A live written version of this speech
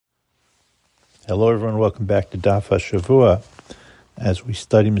Hello, everyone. Welcome back to Daf HaShavua as we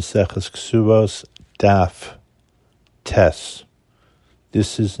study Maseches Ksubos Daf Tes.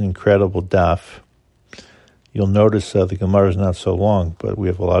 This is an incredible daf. You'll notice the Gemara is not so long, but we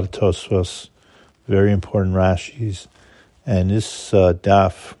have a lot of Tosfos, very important Rashis, and this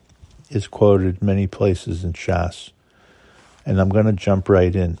daf is quoted many places in Shas. And I'm going to jump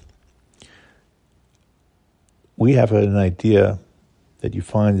right in. We have an idea that you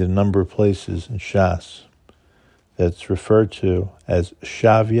find in a number of places in Shas that's referred to as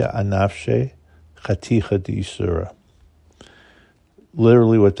Shavia Anafshe Chaticha D'Isura.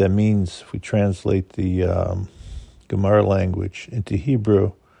 Literally what that means, if we translate the Gemara language into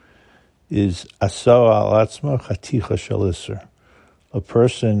Hebrew, is Aso al Atzma Chaticha Shel Isur. A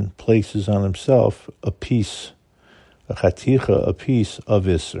person places on himself a piece, a Chaticha, a piece of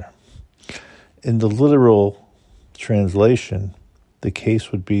Isur. In the literal translation, the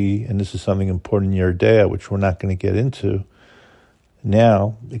case would be, and this is something important in Yoreh De'ah, which we're not going to get into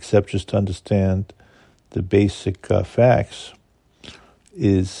now, except just to understand the basic facts,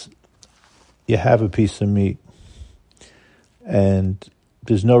 is you have a piece of meat, and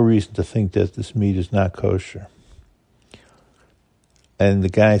there's no reason to think that this meat is not kosher. And the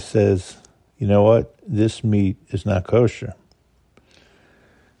guy says, you know what, this meat is not kosher.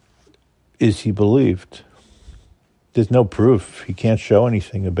 Is he believed? There's no proof. He can't show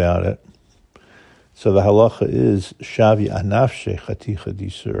anything about it. So the halacha is Shavi Anafshe Chaticha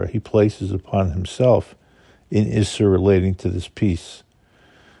D'Isura. He places upon himself an Isur relating to this piece.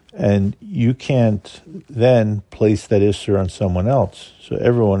 And you can't then place that Isur on someone else. So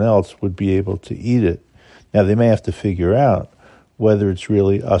everyone else would be able to eat it. Now they may have to figure out whether it's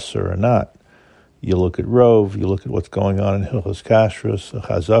really Asur or not. You look at Rove, you look at what's going on in Hilchos Kashrus, a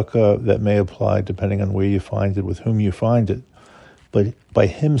Chazaka, that may apply depending on where you find it, with whom you find it. But by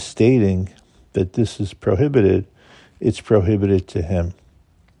him stating that this is prohibited, it's prohibited to him.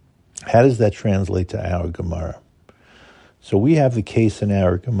 How does that translate to our Gemara? So we have the case in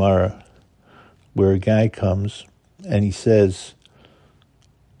our Gemara where a guy comes and he says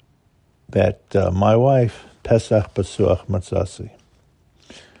that my wife, Pesach Pasuach Matzasi,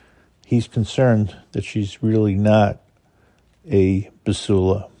 he's concerned that she's really not a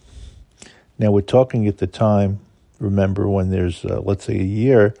basula. Now, we're talking at the time, remember, when there's, let's say, a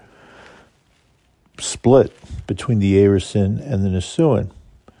year split between the Erisin and the Nesuin.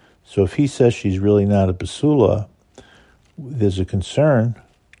 So if he says she's really not a basula, there's a concern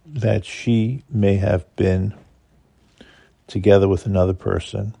that she may have been together with another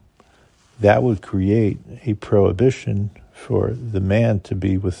person. That would create a prohibition for the man to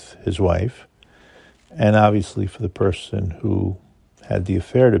be with his wife, and obviously for the person who had the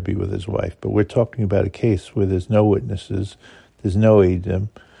affair to be with his wife. But we're talking about a case where there's no witnesses, there's no eidim.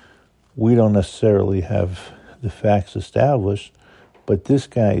 We don't necessarily have the facts established, but this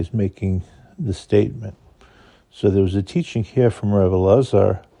guy is making the statement. So there was a teaching here from Rav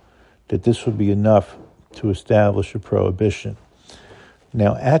Elazar that this would be enough to establish a prohibition.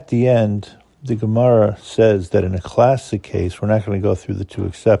 Now, at the end, the Gemara says that in a classic case, we're not going to go through the two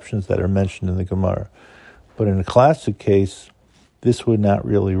exceptions that are mentioned in the Gemara, but in a classic case, this would not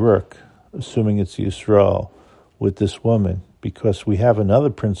really work, assuming it's Yisrael, with this woman, because we have another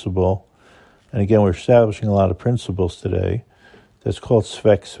principle, and again, we're establishing a lot of principles today, that's called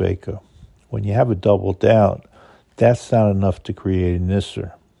Svek Sveka. When you have a double doubt, that's not enough to create an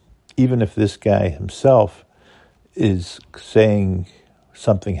Isser. Even if this guy himself is saying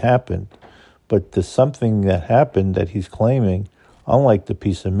something happened, but the something that happened that he's claiming, unlike the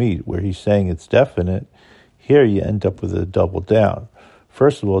piece of meat where he's saying it's definite, here you end up with a double doubt.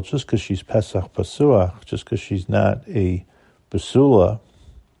 First of all, just because she's Pesach Pasuach, just because she's not a Basula,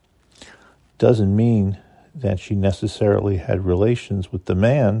 doesn't mean that she necessarily had relations with the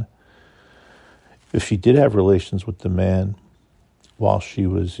man. If she did have relations with the man while she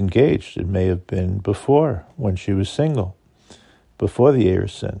was engaged, it may have been before, when she was single, before the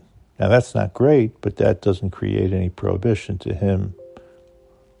Erisin. Now, that's not great, but that doesn't create any prohibition to him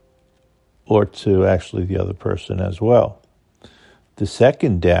or to actually the other person as well. The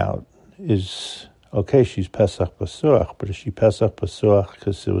second doubt is, okay, she's Pesach Pasuach, but is she Pesach Pasuach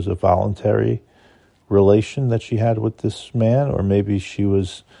because it was a voluntary relation that she had with this man, or maybe she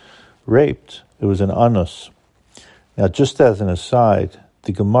was raped? It was an anus. Now, just as an aside,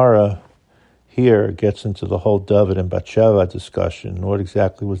 the Gemara here gets into the whole David and Bathsheba discussion. What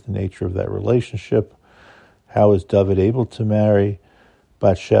exactly was the nature of that relationship? How is David able to marry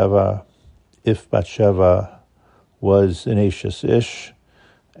Bathsheba if Bathsheba was an Ashes Ish?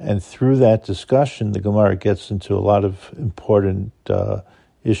 And through that discussion, the Gemara gets into a lot of important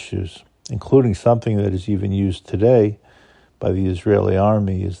issues. including something that is even used today by the Israeli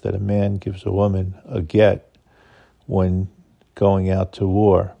army, is that a man gives a woman a get when going out to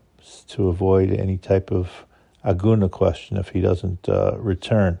war to avoid any type of aguna question if he doesn't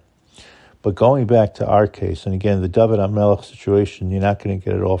return. But going back to our case, and again, the David HaMelech situation, you're not going to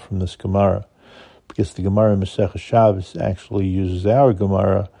get it all from this Gemara, because the Gemara in Masechah Shabbos actually uses our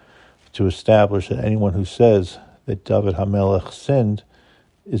Gemara to establish that anyone who says that David HaMelech sinned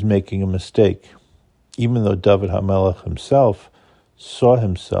is making a mistake, even though David HaMelech himself saw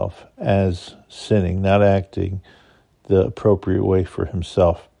himself as sinning, not acting the appropriate way for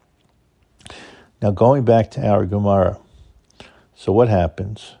himself. Now, going back to our Gemara, so what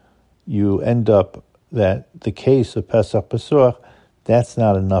happens? You end up that the case of Pesach Pasuach, that's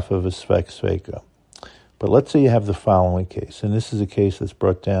not enough of a sveka. But let's say you have the following case, and this is a case that's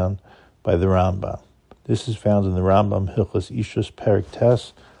brought down by the Rambam. This is found in the Rambam Hilchos Ishus Perek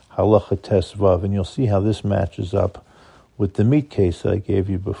Tes Halacha Tes Vav, and you'll see how this matches up with the meat case that I gave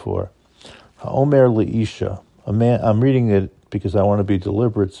you before. Ha'omer le'isha, a man. I'm reading it because I want to be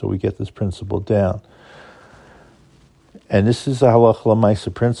deliberate so we get this principle down. And this is a halacha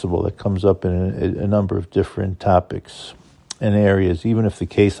l'maisa principle that comes up in a number of different topics and areas, even if the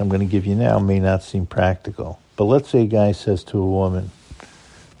case I'm going to give you now may not seem practical. But let's say a guy says to a woman,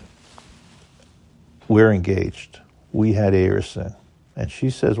 we're engaged. We had Erison. And she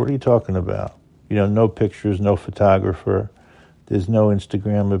says, what are you talking about? No pictures, no photographer. There's no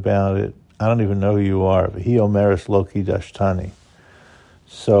Instagram about it. I don't even know who you are. He omeris loki dashtani.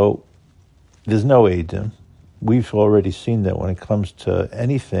 So there's no Eidim. We've already seen that when it comes to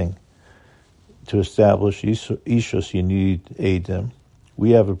anything to establish Ishus, you need Eidim.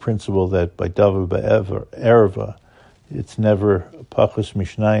 We have a principle that by Davar Erva, it's never Pachus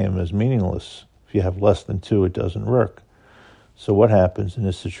Mishnayim is meaningless. If you have less than two, it doesn't work. So what happens in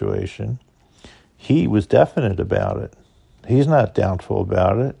this situation? He was definite about it. He's not doubtful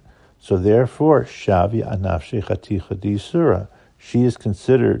about it. So therefore, Shavi Anafshi Chaticha D'Isura, she is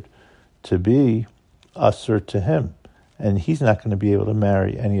considered to be usher to him. And he's not going to be able to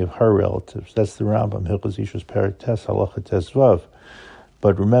marry any of her relatives. That's the Rambam, Hilchos Ishus Perek Tes Halacha Tes Vav.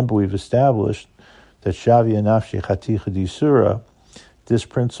 But remember, we've established that Shavi Anafshi Chaticha D'Isura, this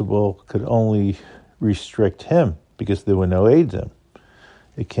principle could only restrict him because there were no Eidim.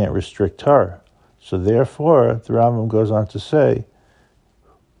 It can't restrict her. So therefore, the Rambam goes on to say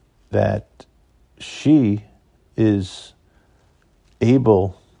that she is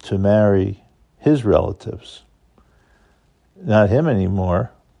able to marry his relatives. Not him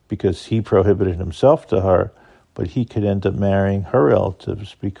anymore, because he prohibited himself to her, but he could end up marrying her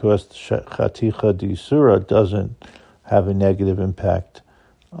relatives because Chaticha D'Isura doesn't have a negative impact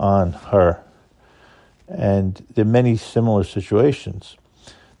on her. And there are many similar situations.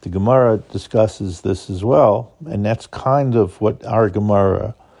 The Gemara discusses this as well, and that's kind of what our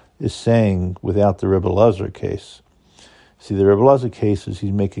Gemara is saying without the Rebbe Elazar case. See, the Rebbe Elazar case is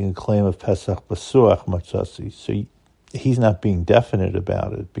he's making a claim of Pesach Basuach Matzasi, so he's not being definite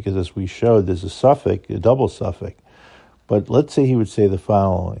about it, because as we showed, there's a suffix, a double suffix. But let's say he would say the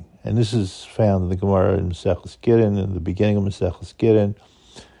following, and this is found in the Gemara in Maseches Gittin, in the beginning of Maseches Gittin.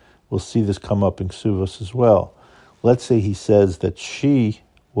 We'll see this come up in Ksuvos as well. Let's say he says that she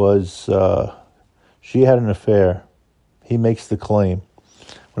had an affair. He makes the claim.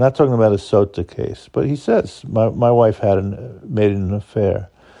 We're not talking about a Sota case, but he says, my wife made an affair.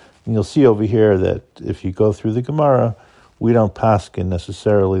 And you'll see over here that if you go through the Gemara, we don't paskin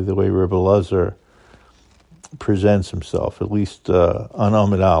necessarily the way Rebbe Elazar presents himself, at least on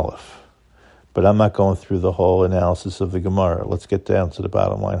Amud Aleph. But I'm not going through the whole analysis of the Gemara. Let's get down to the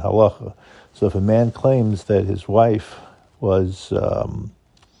bottom line halacha. So if a man claims that his wife was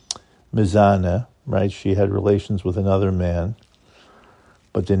mizana, right, she had relations with another man,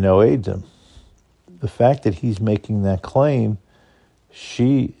 but there are no Eidim, the fact that he's making that claim,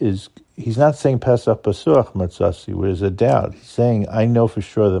 he's not saying Pesach Pasuach Matzasi, where there's a doubt. He's saying, I know for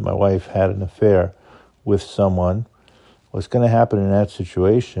sure that my wife had an affair with someone. What's going to happen in that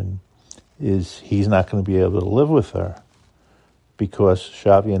situation is he's not going to be able to live with her, because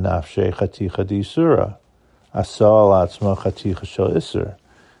Shavi Nafshe Chaticha D'Isura, Asal Atzma Chaticha Shel Isur.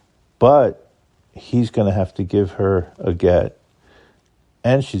 But he's going to have to give her a get,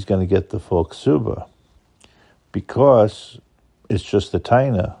 and she's going to get the full ksuba, because it's just a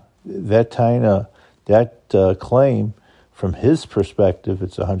taina. That taina, that claim, from his perspective,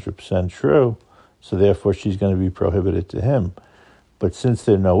 it's 100% true, so therefore she's going to be prohibited to him. But since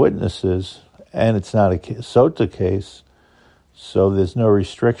there are no witnesses, and it's not a Sota case, so there's no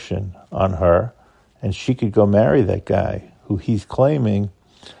restriction on her, and she could go marry that guy who he's claiming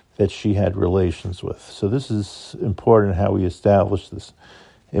that she had relations with. So this is important how we establish this.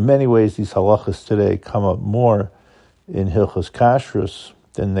 In many ways, these halachas today come up more in Hilchos Kashrus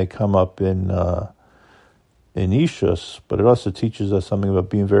than they come up in Ishus, but it also teaches us something about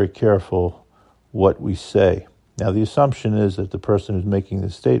being very careful what we say. Now, the assumption is that the person who's making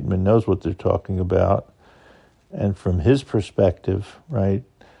the statement knows what they're talking about, and from his perspective, right,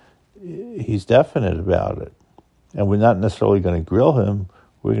 he's definite about it. And we're not necessarily going to grill him.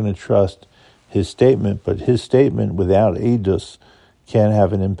 We're going to trust his statement, but his statement without edus can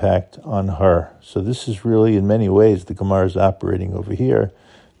have an impact on her. So this is really, in many ways, the Gemara is operating over here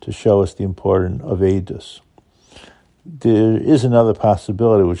to show us the importance of edus. There is another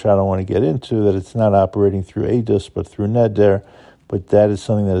possibility, which I don't want to get into, that it's not operating through edus, but through neder, but that is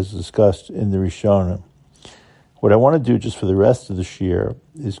something that is discussed in the Rishonim. What I want to do just for the rest of this year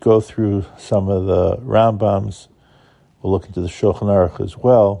is go through some of the Rambams. We'll look into the Shulchan Aruch as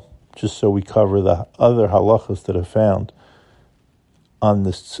well, just so we cover the other halachas that are found on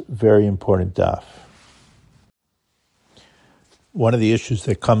this very important daf. One of the issues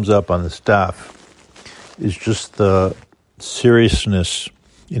that comes up on this daf is just the seriousness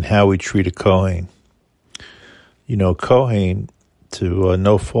in how we treat a Kohen. You know, Kohen, to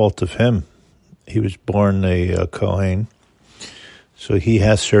no fault of him, he was born a Kohen, so he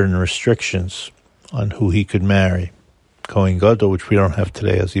has certain restrictions on who he could marry. Kohen Gadol, which we don't have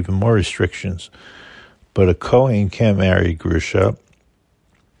today, has even more restrictions. But a Kohen can't marry a Grusha.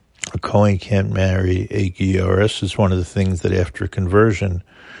 A Kohen can't marry a Gioris. It's one of the things that after conversion,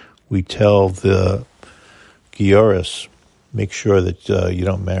 we tell the Gioris, make sure that you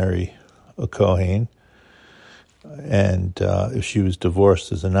don't marry a Kohen. And if she was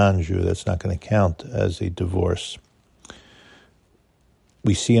divorced as a non-Jew, that's not going to count as a divorce.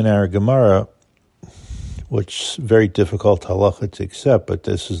 We see in our Gemara, which is very difficult halacha to accept, but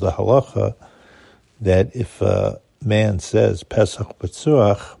this is the halacha, that if a man says Pesach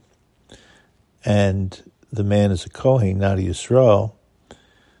B'tzuach, and the man is a Kohen, not a Yisrael,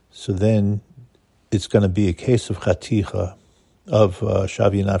 so then it's going to be a case of chaticha, of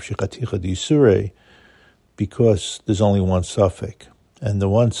Shavi Nafshi Chaticha D'Yisurei, because there's only one suffix. And the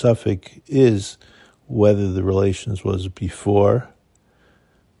one suffix is whether the relations was before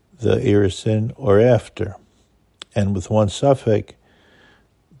the Erisin or after. And with one suffix,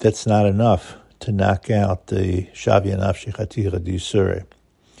 that's not enough to knock out the Shavi Nafshi Chaticha D'Yisurei.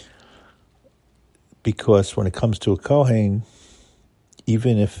 Because when it comes to a Kohen,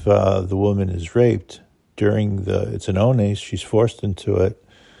 even if the woman is raped it's an ones, she's forced into it,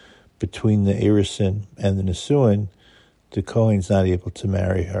 between the Erisin and the Nesuin, the Kohen's not able to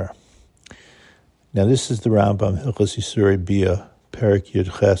marry her. Now this is the Rambam, Hilchos Yisurei Bia, Perek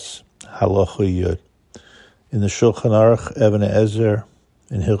Yud Ches, Halacha Yud. In the Shulchan Aruch, Even Ezer,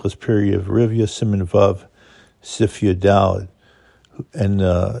 in Hilchos Peri of Rivya, Siman Vav, Sif Yud Daled. And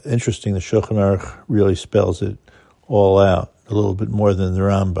interesting, the Shulchan Aruch really spells it all out, a little bit more than the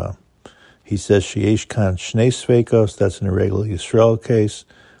Rambam. He says, Sheyesh kan shnei sveikos, that's an irregular Yisrael case,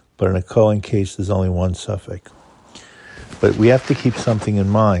 but in a Kohen case, there's only one suffix. But we have to keep something in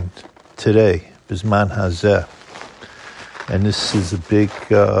mind today, Bisman Hazeh. And this is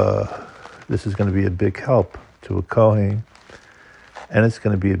going to be a big help to a Kohen, and it's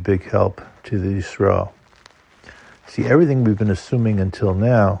going to be a big help to the Yisrael. See, everything we've been assuming until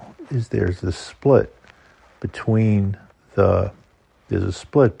now is there's a split between the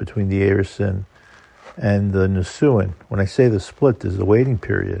Erisin and the Nesuin. When I say the split, there's a waiting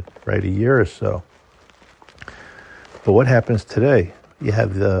period, right, a year or so. But what happens today? You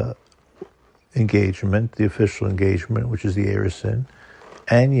have the engagement, the official engagement, which is the Erisin,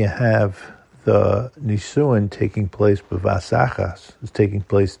 and you have the Nesuin taking place, b'vasachas, is taking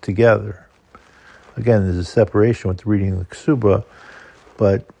place together. Again, there's a separation with reading the Ksuba,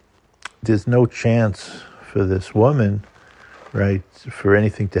 but there's no chance for this woman, right, for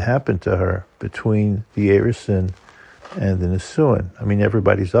anything to happen to her between the Erisin and the Nesuin. I mean,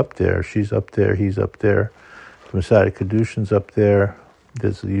 everybody's up there. She's up there. He's up there. The Masada Kedushin's up there.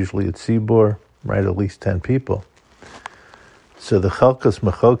 There's usually a tzibur, right, at least 10 people. So the Chalkas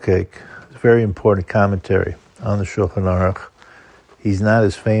Mechokek is a very important commentary on the Shulchan Aruch. He's not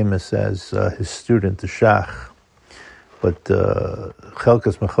as famous as his student, the Shach, but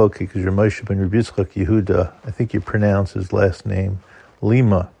Chelkas Mechokek is Ramoshe ben Rabbi Yitzchak Yehuda. I think you pronounce his last name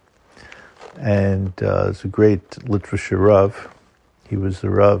Lima, and it's a great literature Rav. He was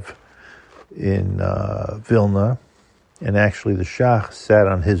the Rav in Vilna, and actually the Shach sat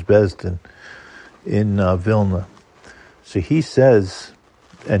on his Bezdin in Vilna. So he says,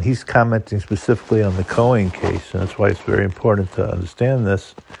 and he's commenting specifically on the Kohen case, and that's why it's very important to understand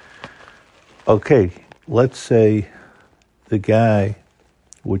this. Okay, let's say the guy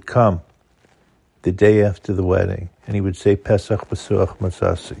would come the day after the wedding, and he would say, Pesach B'suach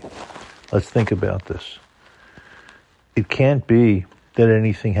Matzasi. Let's think about this. It can't be that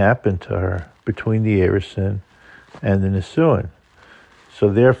anything happened to her between the Erusin and the Nisuin. So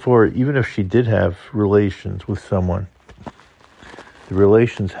therefore, even if she did have relations with someone, the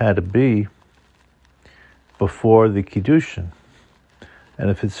relations had to be before the Kiddushin. And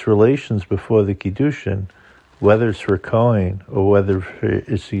if it's relations before the Kiddushin, whether it's for Kohen or whether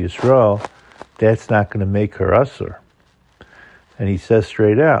it's for Yisrael, that's not going to make her Asur. And he says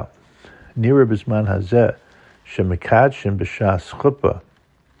straight out, Nira Bizman Hazeh, Shemekadshim B'shas Chuppah,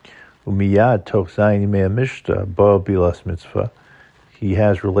 Umiyad Toch Zayin Yimei Mishta, Bo Bilas Mitzvah. He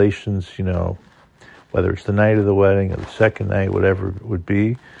has relations, whether it's the night of the wedding or the second night, whatever it would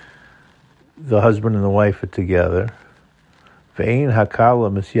be. The husband and the wife are together. Ve'ein hakala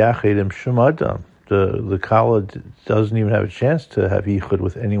misyachedim shum adam. The kala doesn't even have a chance to have yichud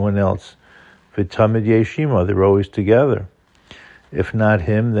with anyone else. V'tamid yeshima, they're always together. If not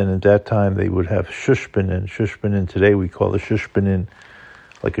him, then at that time they would have shushbanin. Shushbanin today we call the shushbanin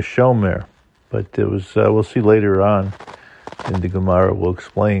like a shomer, but there was we'll see later on in the Gemara. We'll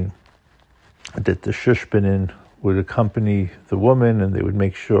explain that the shushbanin would accompany the woman, and they would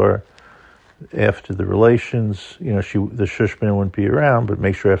make sure after the relations, the shushbanin wouldn't be around, but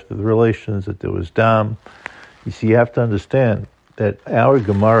make sure after the relations that there was dam. You see, you have to understand that our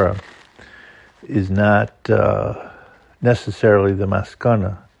Gemara is not necessarily the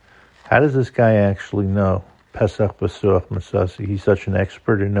maskana. How does this guy actually know Pesach B'suach Matzasi? He's such an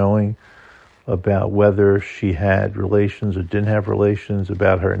expert in knowing about whether she had relations or didn't have relations,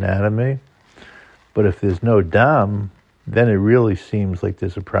 about her anatomy. But if there's no dam, then it really seems like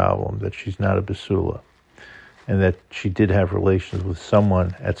there's a problem, that she's not a basula, and that she did have relations with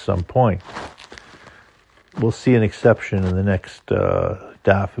someone at some point. We'll see an exception in the next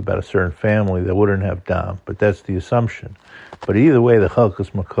daf about a certain family that wouldn't have dam, but that's the assumption. But either way, the Chalkas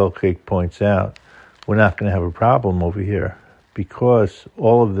Makolchik points out, we're not going to have a problem over here, because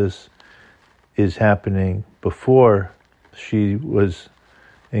all of this is happening before she was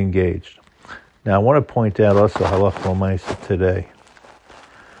engaged. Now, I want to point out also Halach L'Maisa today.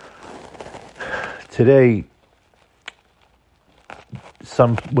 Today,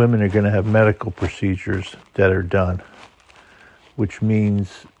 some women are going to have medical procedures that are done, which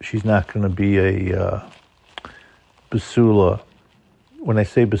means she's not going to be a basula. When I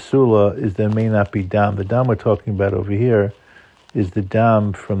say basula, is there may not be dam. The dam we're talking about over here is the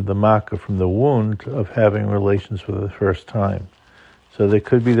dam from the makkah, from the wound of having relations for the first time. So there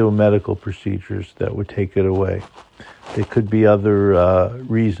could be the medical procedures that would take it away. There could be other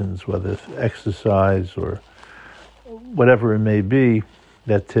reasons, whether it's exercise or whatever it may be,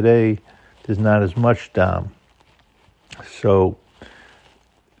 that today there's not as much dam. So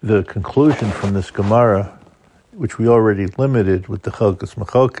the conclusion from this Gemara, which we already limited with the Chalkas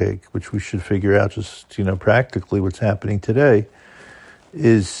Mechalkek, which we should figure out just, practically what's happening today,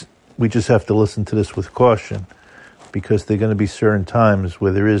 is we just have to listen to this with caution, because there are going to be certain times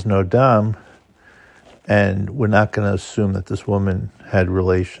where there is no dam, and we're not going to assume that this woman had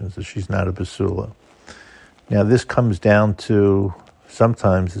relations, that she's not a basula. Now, this comes down to,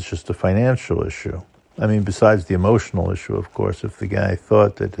 sometimes it's just a financial issue. I mean, besides the emotional issue, of course, if the guy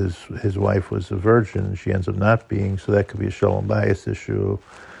thought that his wife was a virgin and she ends up not being, so that could be a shalom bias issue.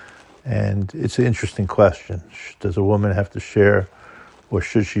 And it's an interesting question. Does a woman have to share, or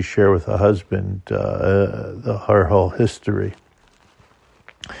should she share with her husband her whole history?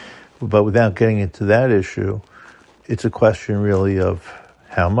 But without getting into that issue, it's a question really of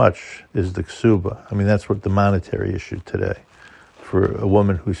how much is the ksuba. I mean, that's what the monetary issue today. For a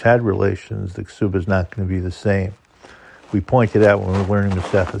woman who's had relations, the ksuba is not going to be the same. We pointed out when we were learning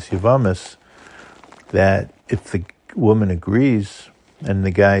Maseches Yevamos that if the woman agrees and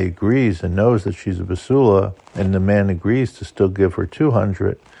the guy agrees and knows that she's a basula, and the man agrees to still give her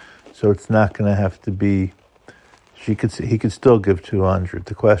 200, so it's not going to have to be, he could still give 200.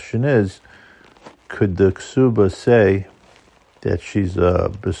 The question is, could the ksuba say that she's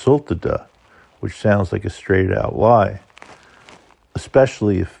a basultada, which sounds like a straight out lie,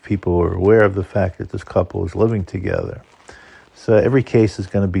 especially if people are aware of the fact that this couple is living together. So every case is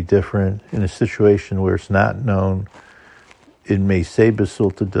going to be different. In a situation where it's not known, it may say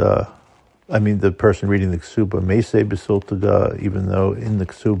basultada. I mean, the person reading the ksuba may say basultada, even though in the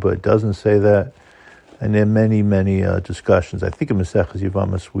ksuba it doesn't say that. And there are many, many discussions. I think in Maseches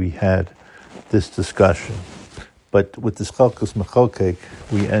Yevamos we had this discussion. But with this Chalkas Mechalkek,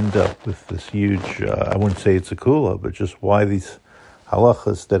 we end up with this huge, I wouldn't say it's a kula, but just why these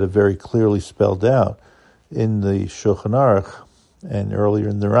halachas that are very clearly spelled out in the Shulchan Aruch and earlier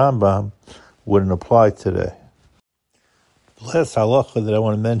in the Rambam wouldn't apply today. The last halacha that I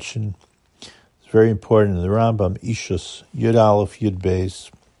want to mention is very important in the Rambam, Ishus, Yud Aleph, Yud Beis,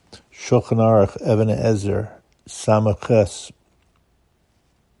 Shulchan Aruch, Even Ezer, Samaches,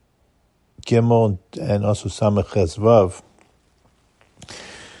 Gimel, and also Samaches Vav.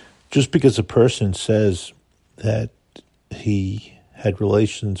 Just because a person says that he had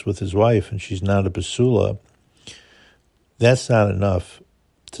relations with his wife and she's not a basula, that's not enough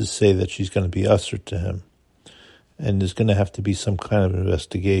to say that she's going to be usher to him. And there's going to have to be some kind of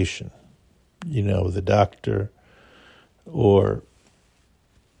investigation, with a doctor, or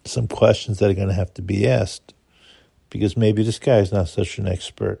some questions that are going to have to be asked, because maybe this guy is not such an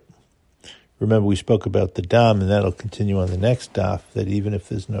expert. Remember, we spoke about the dam, and that'll continue on the next daf, that even if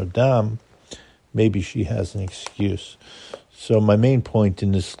there's no dam, maybe she has an excuse. So my main point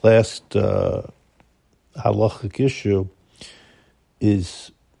in this last halachic issue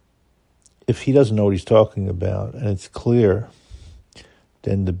is, if he doesn't know what he's talking about, and it's clear,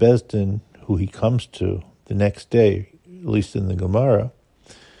 then the Beis Din who he comes to the next day, at least in the Gemara,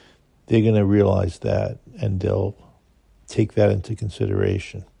 they're going to realize that, and they'll take that into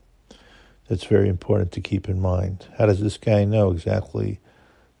consideration. That's very important to keep in mind. How does this guy know exactly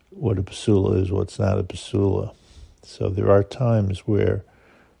what a basula is, what's not a basula? So there are times where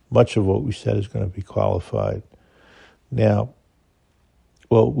much of what we said is going to be qualified. Now,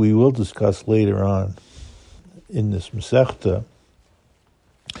 what we will discuss later on in this Masechta,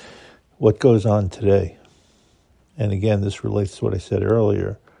 what goes on today. And again, this relates to what I said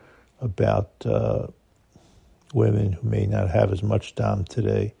earlier about women who may not have as much dam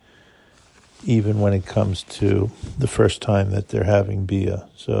today, even when it comes to the first time that they're having bia.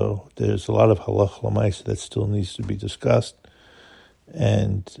 So there's a lot of halach l'maisa that still needs to be discussed,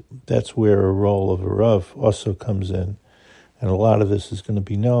 and that's where a role of a rav also comes in. And a lot of this is going to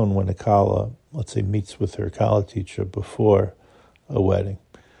be known when a kala, let's say, meets with her kala teacher before a wedding.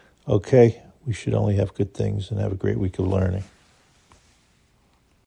 Okay, we should only have good things and have a great week of learning.